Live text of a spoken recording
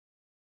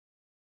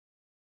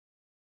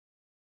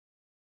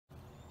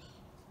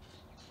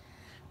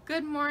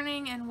Good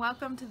morning and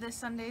welcome to this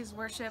Sunday's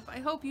worship. I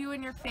hope you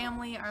and your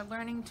family are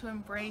learning to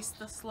embrace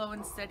the slow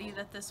and steady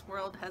that this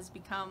world has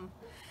become.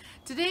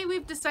 Today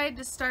we've decided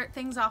to start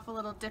things off a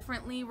little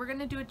differently. We're going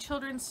to do a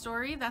children's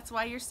story, that's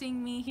why you're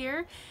seeing me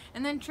here,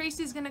 and then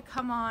Tracy's going to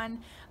come on,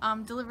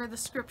 deliver the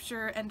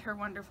scripture and her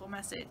wonderful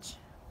message.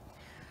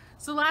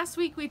 So last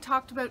week we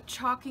talked about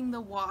chalking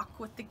the walk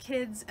with the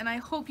kids, and I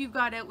hope you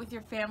got out with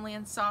your family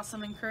and saw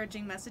some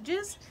encouraging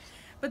messages.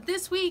 But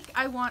this week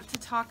I want to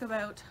talk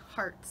about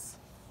hearts.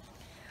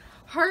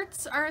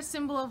 Hearts are a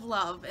symbol of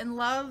love, and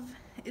love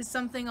is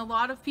something a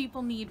lot of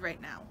people need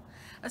right now,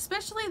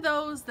 especially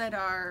those that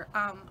are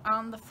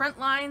on the front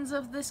lines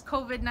of this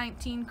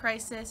COVID-19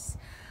 crisis,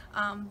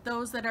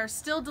 those that are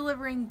still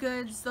delivering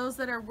goods, those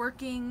that are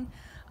working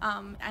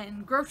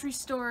in grocery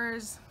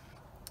stores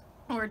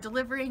or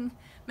delivering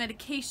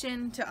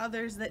medication to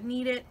others that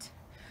need it.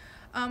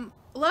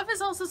 Love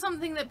is also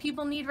something that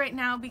people need right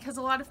now because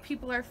a lot of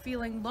people are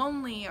feeling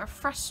lonely or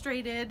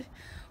frustrated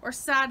or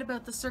sad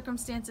about the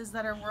circumstances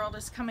that our world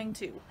is coming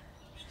to.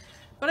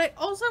 But I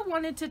also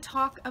wanted to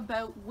talk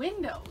about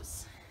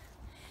windows.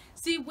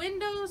 See,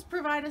 windows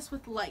provide us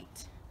with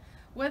light,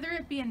 whether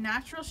it be a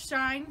natural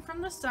shine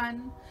from the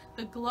sun,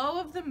 the glow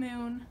of the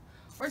moon,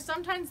 or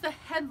sometimes the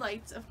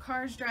headlights of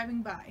cars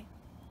driving by.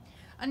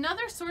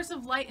 Another source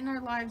of light in our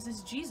lives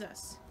is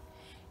Jesus.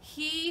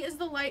 He is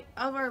the light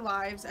of our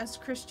lives as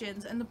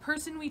Christians and the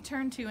person we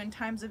turn to in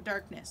times of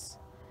darkness.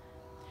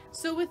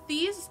 So with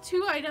these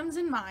two items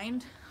in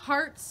mind,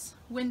 hearts,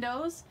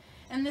 windows,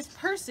 and this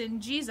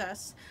person,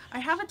 Jesus, I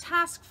have a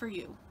task for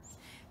you.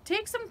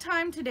 Take some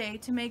time today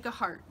to make a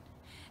heart.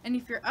 And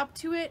if you're up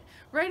to it,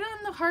 write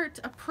on the heart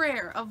a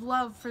prayer of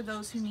love for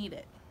those who need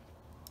it.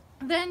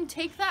 Then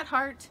take that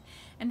heart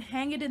and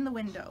hang it in the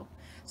window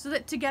so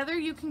that together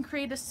you can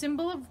create a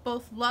symbol of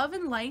both love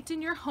and light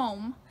in your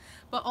home,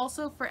 but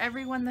also for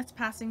everyone that's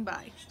passing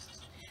by.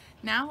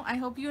 Now, I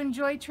hope you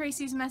enjoy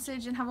Tracy's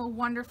message and have a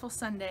wonderful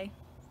Sunday.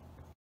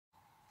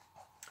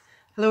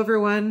 Hello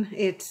everyone,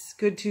 it's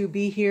good to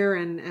be here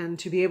and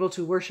to be able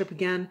to worship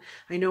again.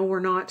 I know we're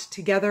not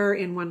together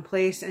in one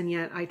place, and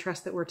yet I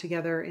trust that we're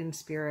together in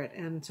spirit,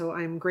 and so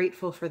I'm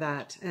grateful for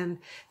that. And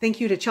thank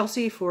you to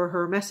Chelsea for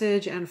her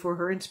message and for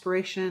her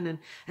inspiration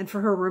and for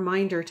her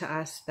reminder to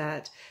us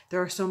that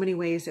there are so many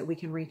ways that we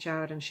can reach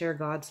out and share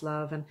God's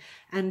love,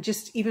 and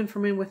just even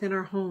from within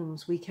our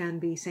homes we can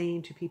be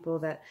saying to people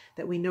that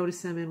we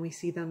notice them and we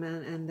see them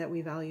and that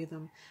we value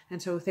them.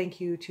 And so thank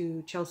you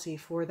to Chelsea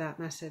for that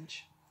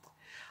message.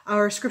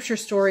 Our scripture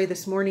story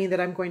this morning that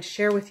I'm going to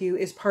share with you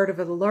is part of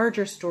a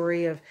larger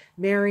story of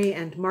Mary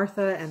and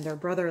Martha and their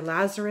brother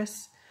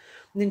Lazarus.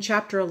 And in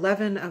chapter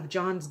 11 of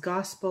John's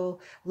Gospel,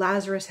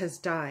 Lazarus has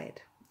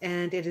died,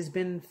 and it has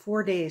been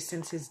 4 days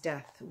since his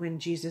death when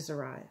Jesus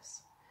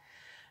arrives.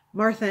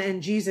 Martha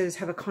and Jesus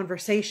have a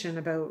conversation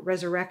about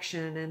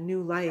resurrection and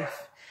new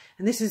life,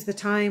 and this is the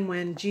time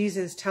when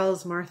Jesus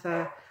tells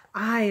Martha,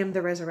 "I am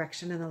the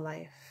resurrection and the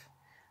life.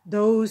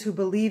 Those who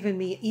believe in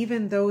me,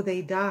 even though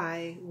they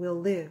die, will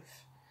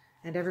live,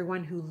 and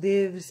everyone who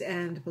lives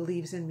and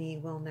believes in me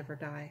will never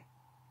die."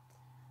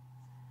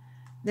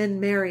 Then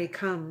Mary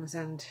comes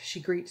and she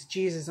greets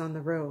Jesus on the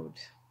road,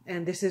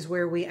 and this is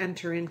where we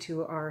enter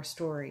into our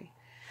story.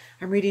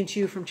 I'm reading to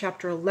you from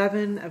chapter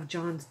 11 of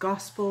John's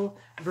Gospel,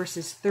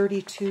 verses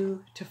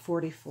 32 to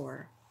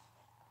 44.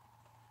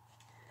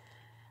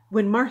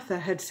 When Martha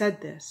had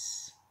said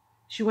this,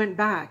 she went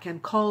back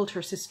and called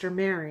her sister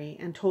Mary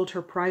and told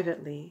her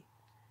privately,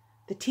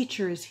 "The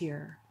teacher is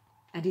here,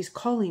 and he's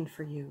calling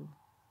for you."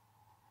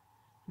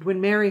 And when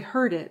Mary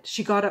heard it,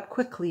 she got up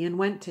quickly and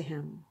went to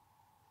him.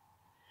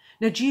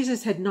 Now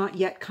Jesus had not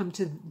yet come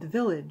to the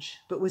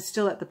village, but was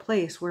still at the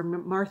place where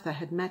Martha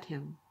had met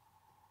him.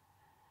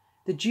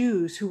 The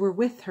Jews who were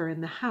with her in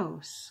the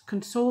house,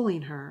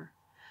 consoling her,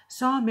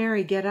 saw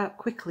Mary get up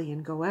quickly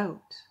and go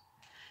out.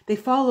 They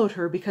followed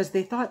her because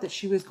they thought that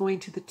she was going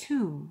to the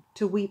tomb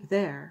to weep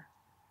there.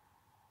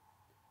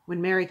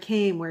 When Mary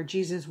came where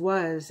Jesus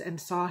was and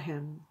saw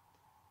him,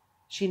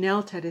 she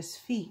knelt at his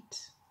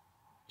feet.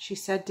 She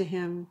said to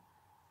him,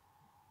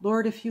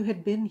 "Lord, if you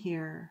had been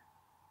here,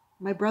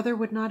 my brother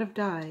would not have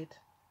died."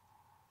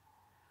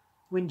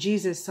 When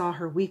Jesus saw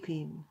her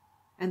weeping,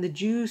 and the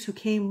Jews who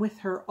came with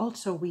her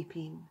also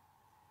weeping,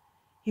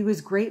 he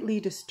was greatly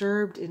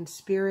disturbed in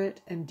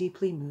spirit and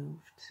deeply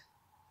moved.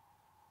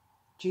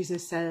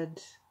 Jesus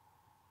said,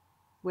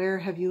 "Where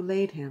have you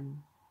laid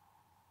him?"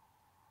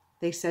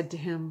 They said to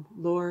him,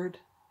 "Lord,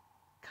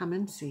 come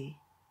and see."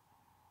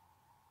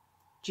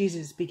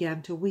 Jesus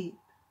began to weep.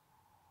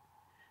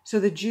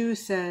 So the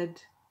Jews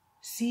said,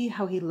 "See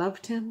how he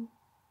loved him?"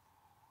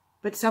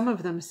 But some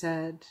of them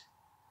said,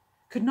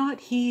 "Could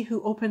not he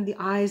who opened the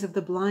eyes of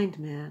the blind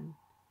man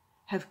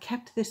have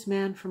kept this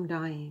man from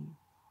dying?"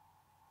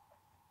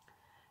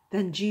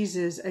 Then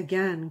Jesus,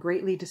 again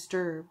greatly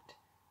disturbed,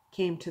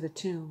 came to the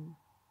tomb.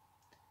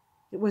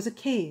 It was a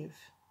cave,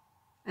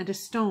 and a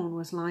stone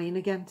was lying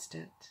against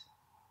it.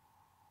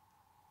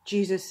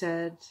 Jesus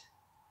said,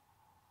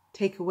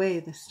 "Take away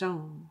the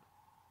stone."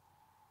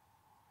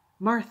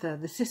 Martha,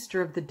 the sister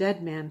of the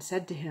dead man,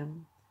 said to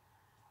him,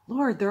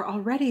 Lord,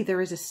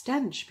 there is a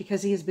stench,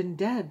 because he has been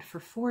dead for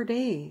 4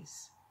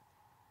 days.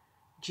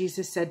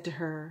 Jesus said to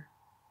her,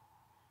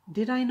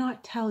 Did I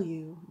not tell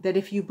you that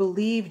if you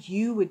believed,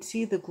 you would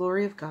see the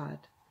glory of God?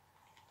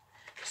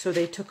 So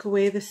they took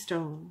away the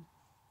stone,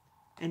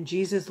 and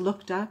Jesus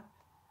looked up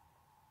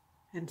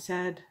and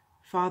said,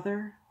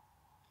 Father,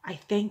 I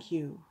thank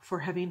you for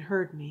having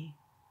heard me.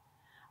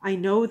 I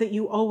know that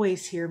you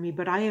always hear me,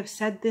 but I have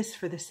said this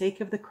for the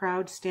sake of the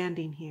crowd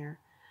standing here,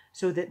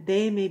 so that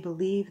they may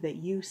believe that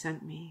you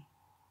sent me.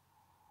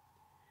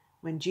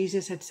 When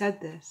Jesus had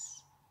said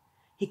this,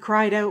 he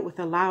cried out with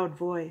a loud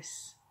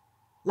voice,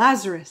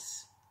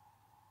 Lazarus,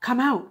 come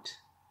out!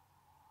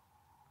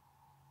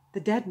 The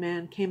dead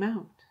man came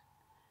out,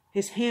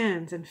 his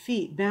hands and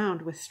feet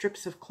bound with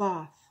strips of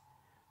cloth,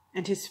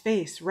 and his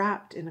face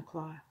wrapped in a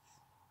cloth.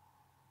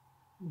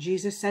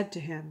 Jesus said to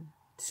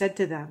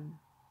them,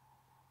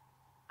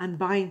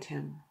 Unbind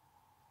him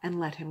and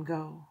let him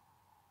go.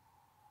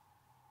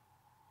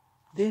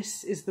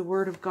 This is the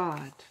word of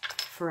God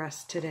for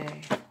us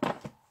today.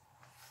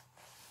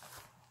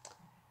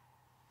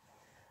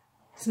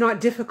 It's not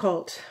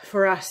difficult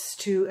for us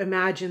to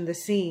imagine the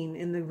scene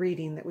in the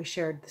reading that we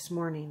shared this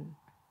morning.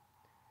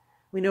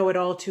 We know it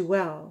all too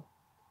well.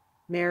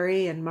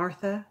 Mary and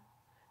Martha,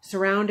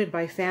 surrounded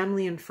by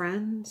family and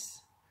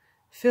friends,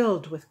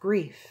 filled with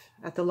grief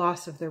at the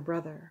loss of their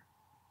brother.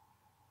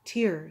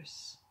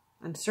 Tears,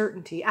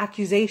 uncertainty,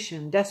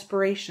 accusation,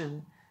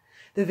 desperation,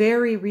 the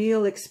very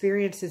real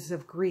experiences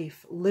of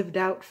grief lived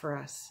out for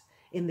us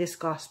in this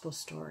gospel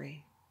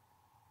story.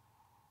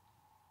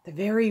 The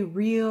very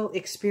real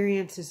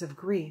experiences of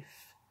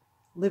grief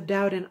lived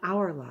out in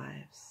our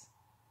lives,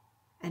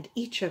 and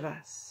each of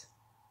us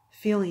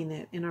feeling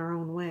it in our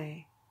own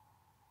way.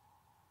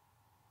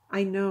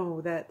 I know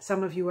that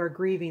some of you are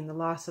grieving the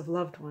loss of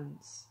loved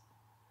ones,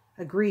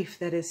 a grief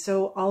that is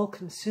so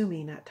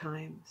all-consuming at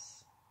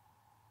times.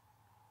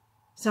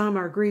 Some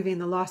are grieving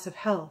the loss of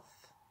health,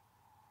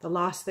 the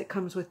loss that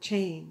comes with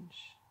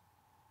change.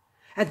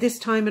 At this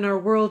time in our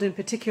world in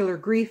particular,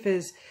 grief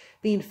is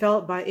being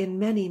felt in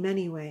many,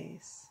 many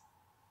ways.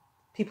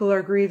 People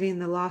are grieving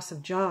the loss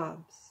of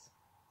jobs,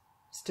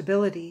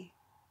 stability,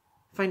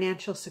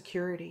 financial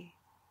security.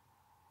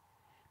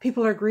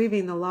 People are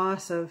grieving the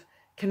loss of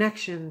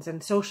connections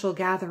and social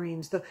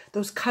gatherings,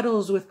 those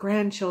cuddles with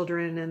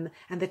grandchildren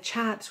and the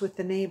chats with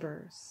the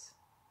neighbors.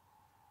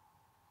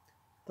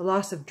 The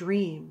loss of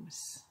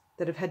dreams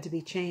that have had to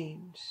be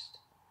changed,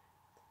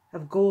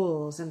 of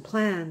goals and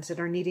plans that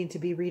are needing to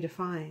be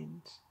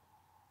redefined.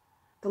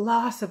 The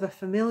loss of a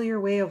familiar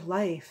way of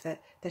life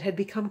that had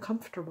become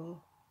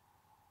comfortable.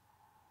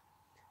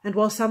 And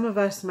while some of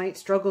us might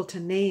struggle to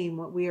name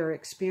what we are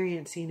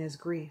experiencing as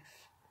grief,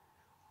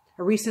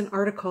 a recent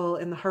article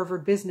in the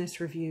Harvard Business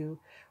Review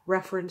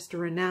referenced a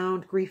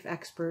renowned grief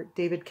expert,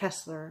 David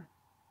Kessler.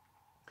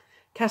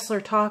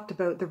 Kessler talked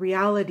about the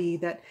reality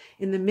that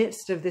in the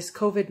midst of this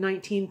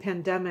COVID-19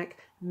 pandemic,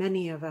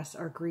 many of us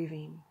are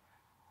grieving,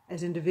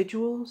 as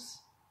individuals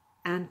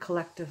and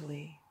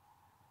collectively.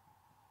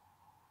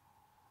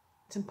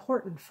 It's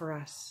important for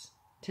us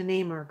to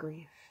name our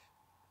grief,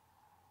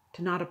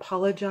 to not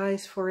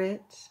apologize for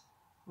it,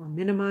 or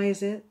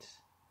minimize it,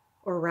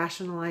 or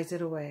rationalize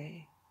it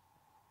away,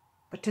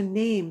 but to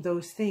name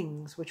those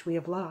things which we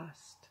have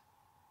lost.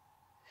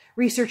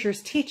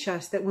 Researchers teach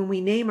us that when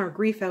we name our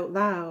grief out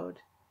loud,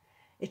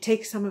 it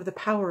takes some of the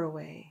power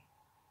away.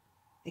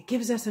 It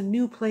gives us a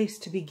new place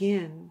to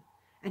begin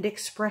and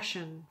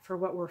expression for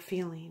what we're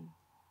feeling.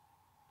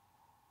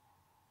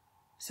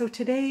 So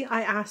today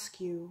I ask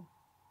you,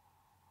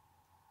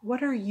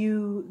 what are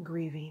you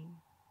grieving?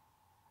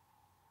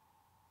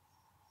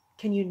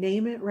 Can you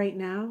name it right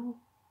now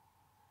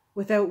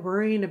without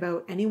worrying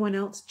about anyone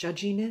else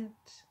judging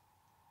it?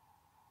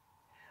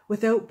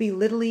 Without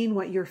belittling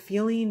what you're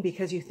feeling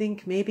because you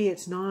think maybe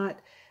it's not,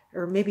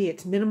 or maybe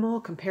it's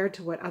minimal compared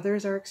to what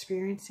others are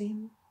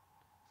experiencing?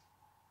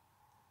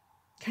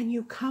 Can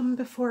you come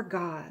before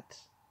God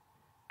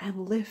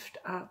and lift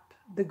up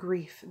the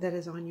grief that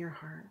is on your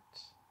heart?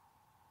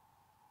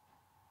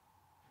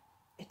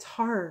 It's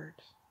hard,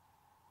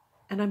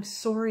 and I'm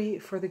sorry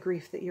for the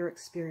grief that you're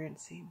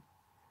experiencing.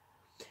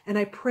 And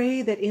I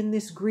pray that in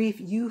this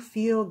grief you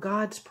feel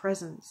God's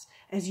presence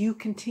as you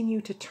continue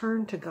to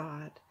turn to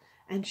God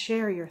and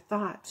share your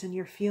thoughts and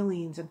your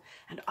feelings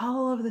and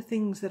all of the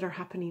things that are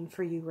happening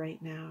for you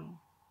right now.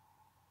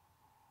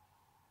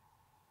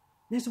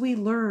 As we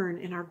learn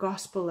in our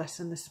gospel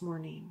lesson this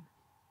morning,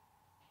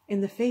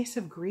 in the face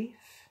of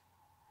grief,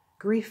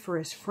 grief for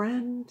his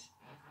friend,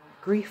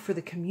 grief for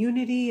the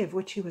community of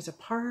which he was a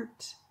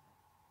part,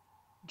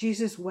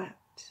 Jesus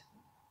wept.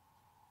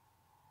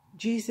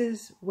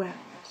 Jesus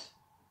wept.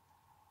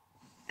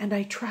 And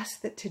I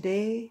trust that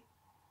today,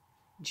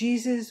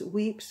 Jesus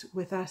weeps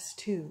with us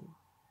too.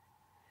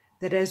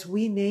 That as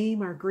we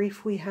name our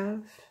grief we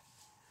have,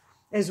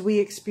 as we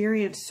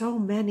experience so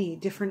many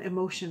different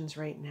emotions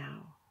right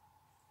now,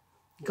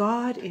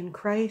 God in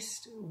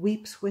Christ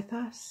weeps with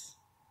us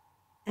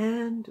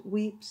and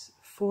weeps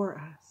for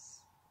us.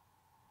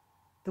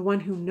 the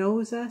one who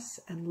knows us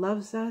and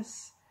loves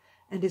us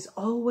and is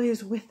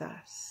always with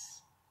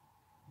us,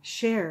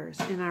 shares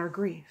in our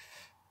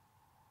grief.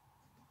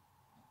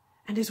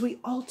 And as we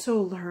also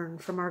learn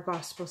from our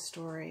gospel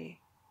story,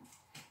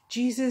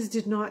 Jesus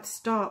did not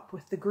stop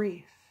with the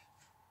grief.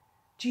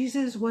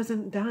 Jesus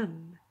wasn't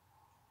done.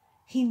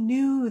 He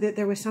knew that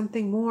there was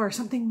something more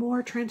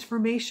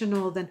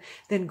transformational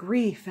than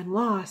grief and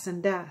loss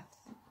and death.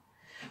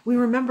 We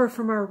remember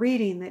from our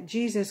reading that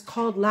Jesus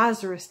called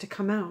Lazarus to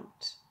come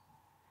out.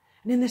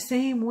 And in the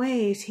same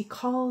ways, he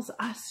calls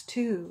us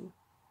too,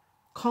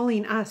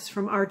 calling us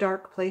from our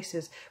dark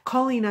places,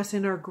 calling us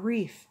in our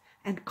grief,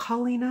 and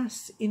calling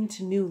us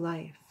into new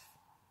life.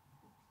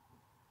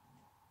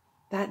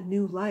 That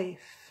new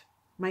life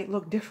might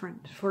look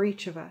different for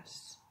each of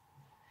us.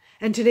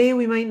 And today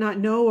we might not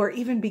know or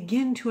even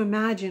begin to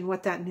imagine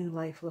what that new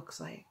life looks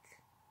like.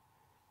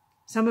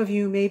 Some of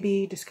you may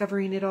be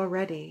discovering it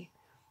already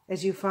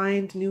as you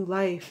find new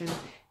life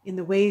in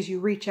the ways you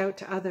reach out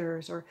to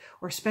others or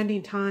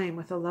spending time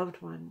with a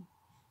loved one.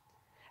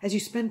 As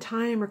you spend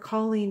time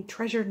recalling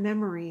treasured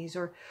memories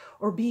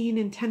or being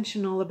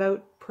intentional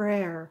about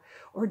prayer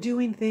or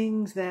doing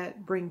things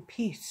that bring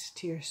peace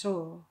to your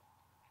soul.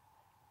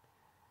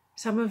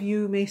 Some of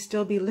you may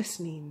still be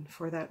listening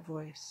for that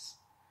voice,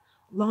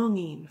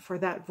 longing for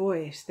that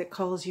voice that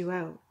calls you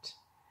out,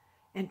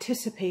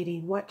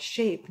 anticipating what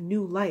shape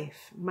new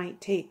life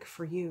might take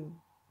for you.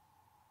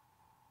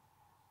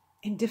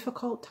 In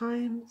difficult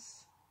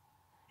times,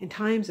 in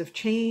times of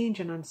change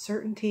and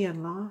uncertainty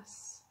and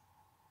loss,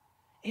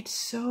 it's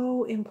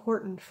so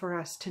important for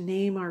us to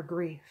name our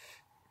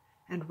grief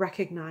and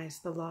recognize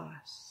the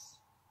loss.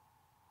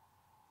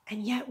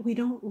 And yet we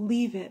don't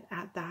leave it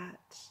at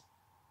that.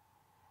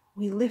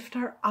 We lift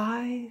our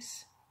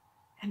eyes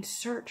and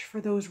search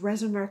for those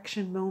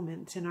resurrection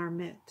moments in our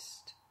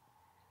midst.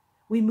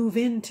 We move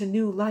into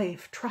new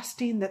life,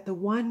 trusting that the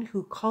one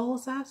who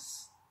calls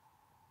us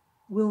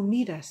will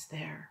meet us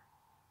there.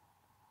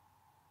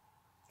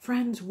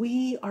 Friends,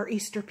 we are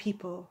Easter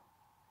people.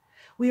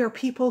 We are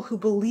people who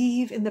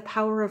believe in the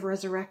power of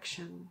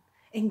resurrection,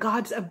 in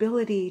God's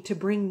ability to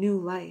bring new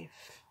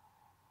life.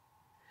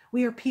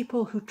 We are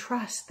people who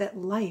trust that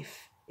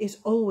life is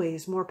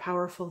always more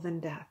powerful than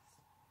death,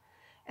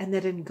 and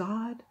that in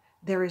God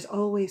there is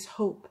always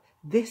hope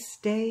this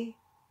day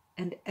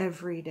and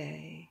every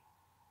day.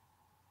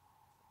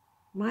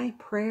 My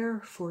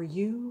prayer for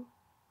you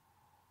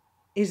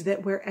is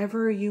that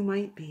wherever you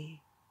might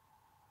be,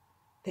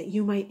 that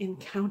you might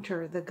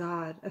encounter the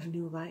God of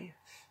new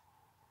life,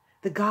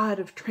 the God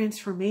of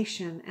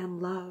transformation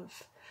and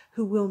love,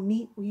 who will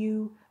meet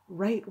you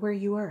right where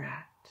you are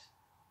at.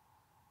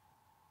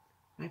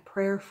 My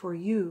prayer for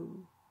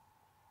you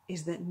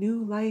is that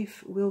new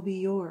life will be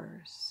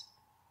yours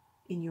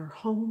in your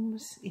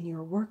homes, in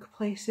your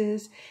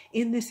workplaces,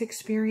 in this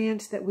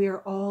experience that we are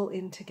all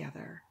in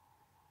together,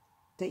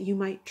 that you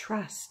might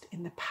trust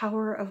in the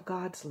power of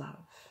God's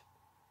love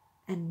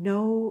and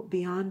know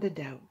beyond a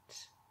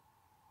doubt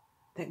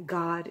that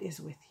God is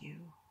with you.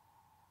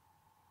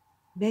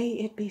 May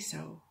it be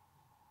so.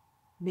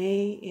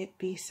 May it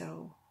be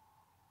so.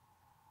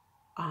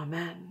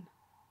 Amen.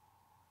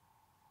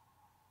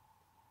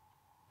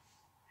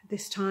 At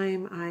this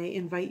time, I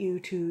invite you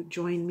to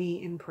join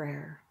me in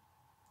prayer.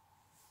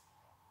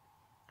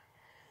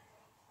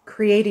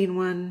 Creating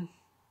One,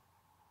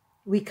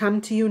 we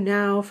come to you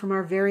now from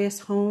our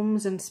various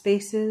homes and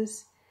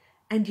spaces,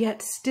 and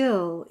yet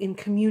still in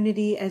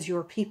community as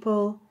your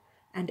people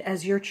and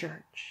as your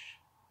church.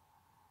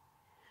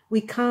 We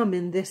come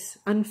in this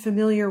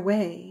unfamiliar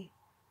way,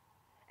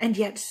 and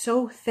yet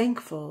so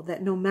thankful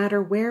that no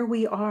matter where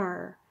we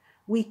are,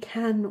 we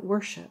can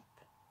worship.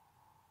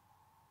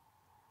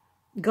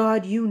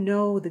 God, you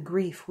know the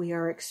grief we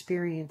are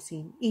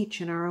experiencing, each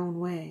in our own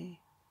way.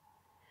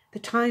 The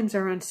times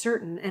are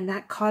uncertain, and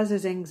that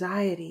causes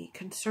anxiety,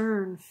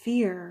 concern,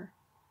 fear.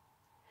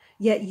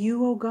 Yet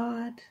you, O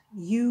God,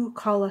 you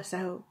call us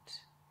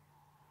out.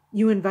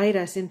 You invite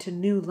us into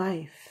new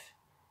life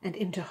and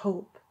into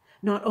hope,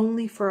 not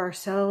only for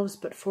ourselves,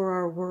 but for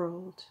our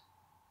world.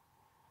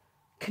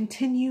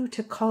 Continue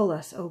to call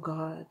us, O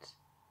God,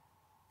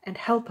 and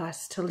help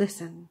us to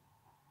listen.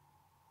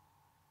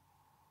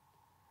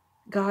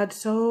 God,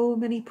 so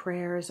many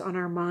prayers on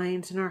our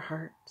minds and our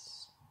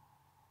hearts.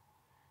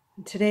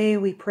 And today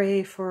we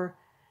pray for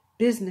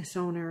business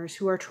owners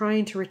who are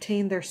trying to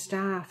retain their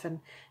staff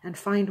and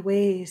find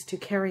ways to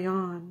carry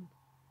on.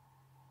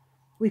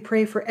 We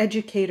pray for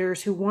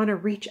educators who want to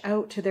reach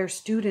out to their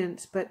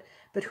students, but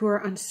who are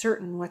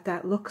uncertain what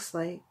that looks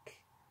like.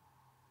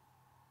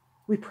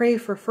 We pray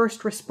for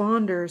first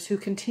responders who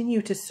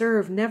continue to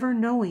serve, never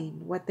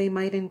knowing what they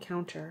might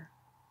encounter.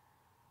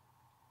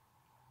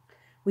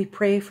 We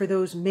pray for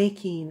those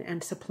making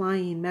and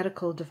supplying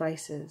medical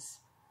devices,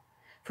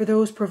 for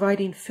those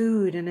providing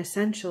food and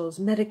essentials,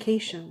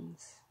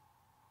 medications.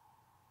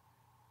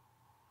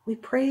 We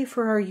pray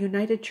for our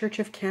United Church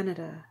of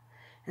Canada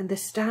and the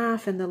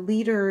staff and the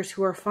leaders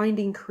who are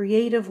finding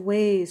creative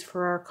ways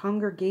for our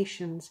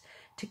congregations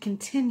to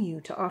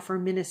continue to offer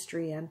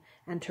ministry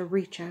and to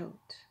reach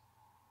out.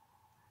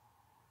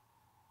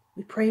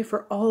 We pray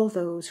for all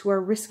those who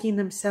are risking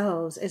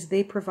themselves as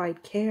they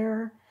provide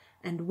care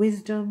and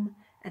wisdom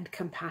and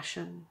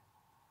compassion.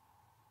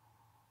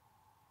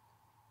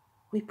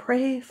 We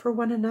pray for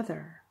one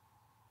another.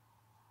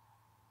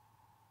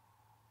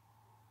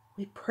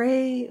 We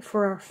pray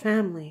for our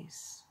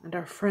families and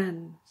our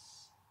friends.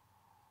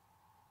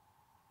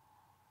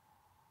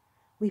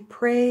 We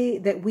pray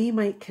that we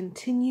might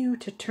continue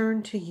to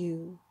turn to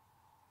you,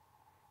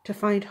 to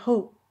find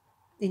hope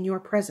in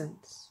your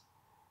presence,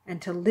 and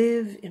to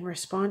live in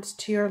response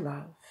to your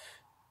love.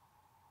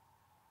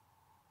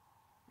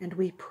 And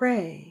we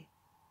pray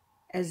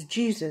as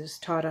Jesus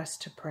taught us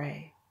to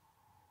pray,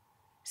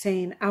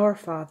 saying, Our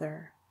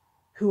Father,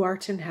 who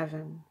art in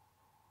heaven,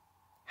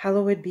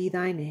 hallowed be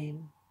thy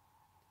name.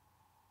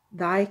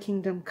 Thy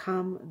kingdom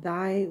come,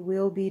 thy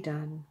will be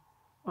done,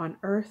 on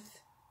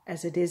earth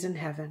as it is in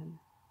heaven.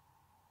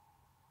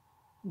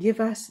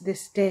 Give us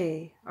this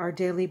day our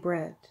daily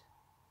bread,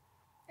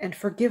 and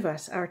forgive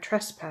us our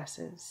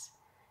trespasses,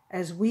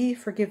 as we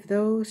forgive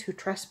those who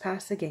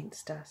trespass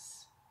against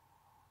us.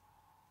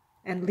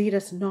 And lead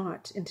us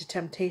not into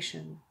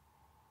temptation,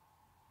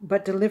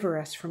 but deliver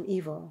us from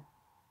evil.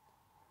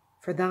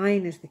 For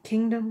thine is the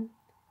kingdom,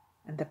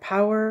 and the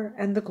power,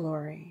 and the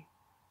glory,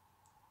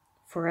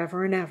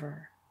 forever and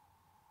ever.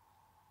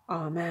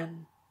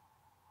 Amen.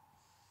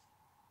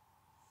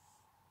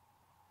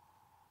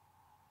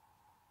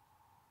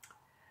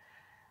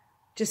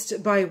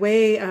 Just by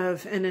way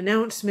of an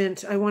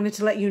announcement, I wanted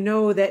to let you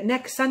know that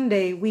next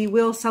Sunday we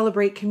will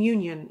celebrate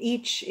communion,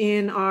 each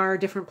in our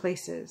different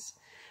places.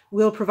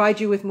 We'll provide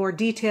you with more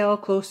detail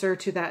closer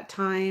to that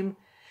time.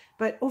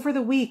 But over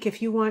the week,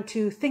 if you want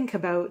to think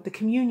about the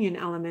communion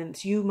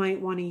elements you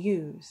might want to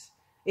use,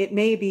 it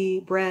may be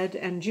bread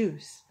and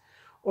juice,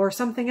 or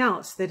something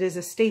else that is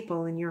a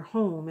staple in your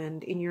home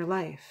and in your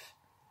life.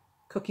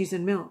 Cookies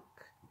and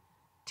milk,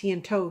 tea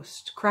and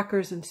toast,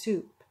 crackers and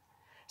soup.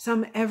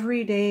 Some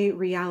everyday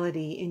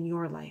reality in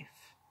your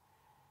life,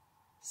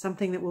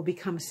 something that will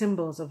become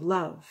symbols of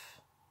love,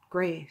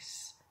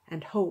 grace,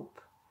 and hope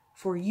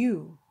for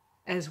you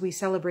as we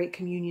celebrate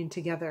communion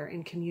together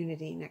in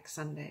community next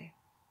Sunday.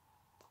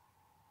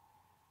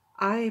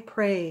 I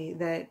pray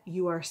that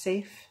you are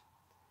safe,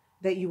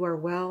 that you are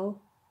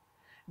well,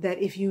 that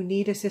if you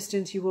need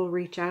assistance, you will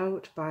reach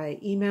out by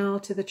email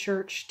to the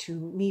church, to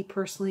me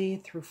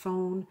personally, through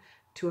phone,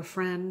 to a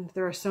friend.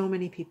 There are so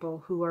many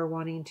people who are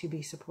wanting to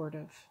be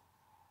supportive.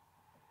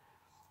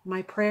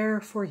 My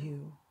prayer for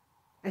you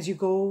as you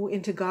go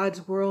into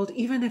God's world,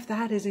 even if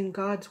that is in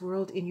God's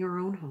world in your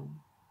own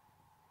home,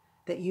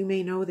 that you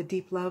may know the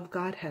deep love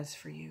God has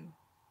for you,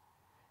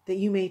 that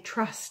you may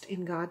trust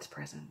in God's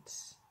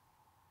presence,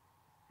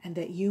 and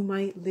that you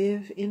might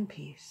live in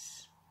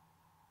peace.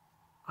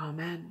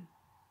 Amen.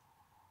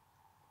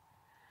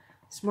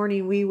 This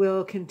morning we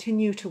will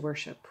continue to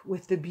worship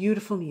with the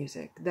beautiful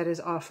music that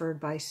is offered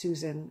by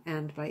Susan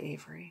and by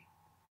Avery.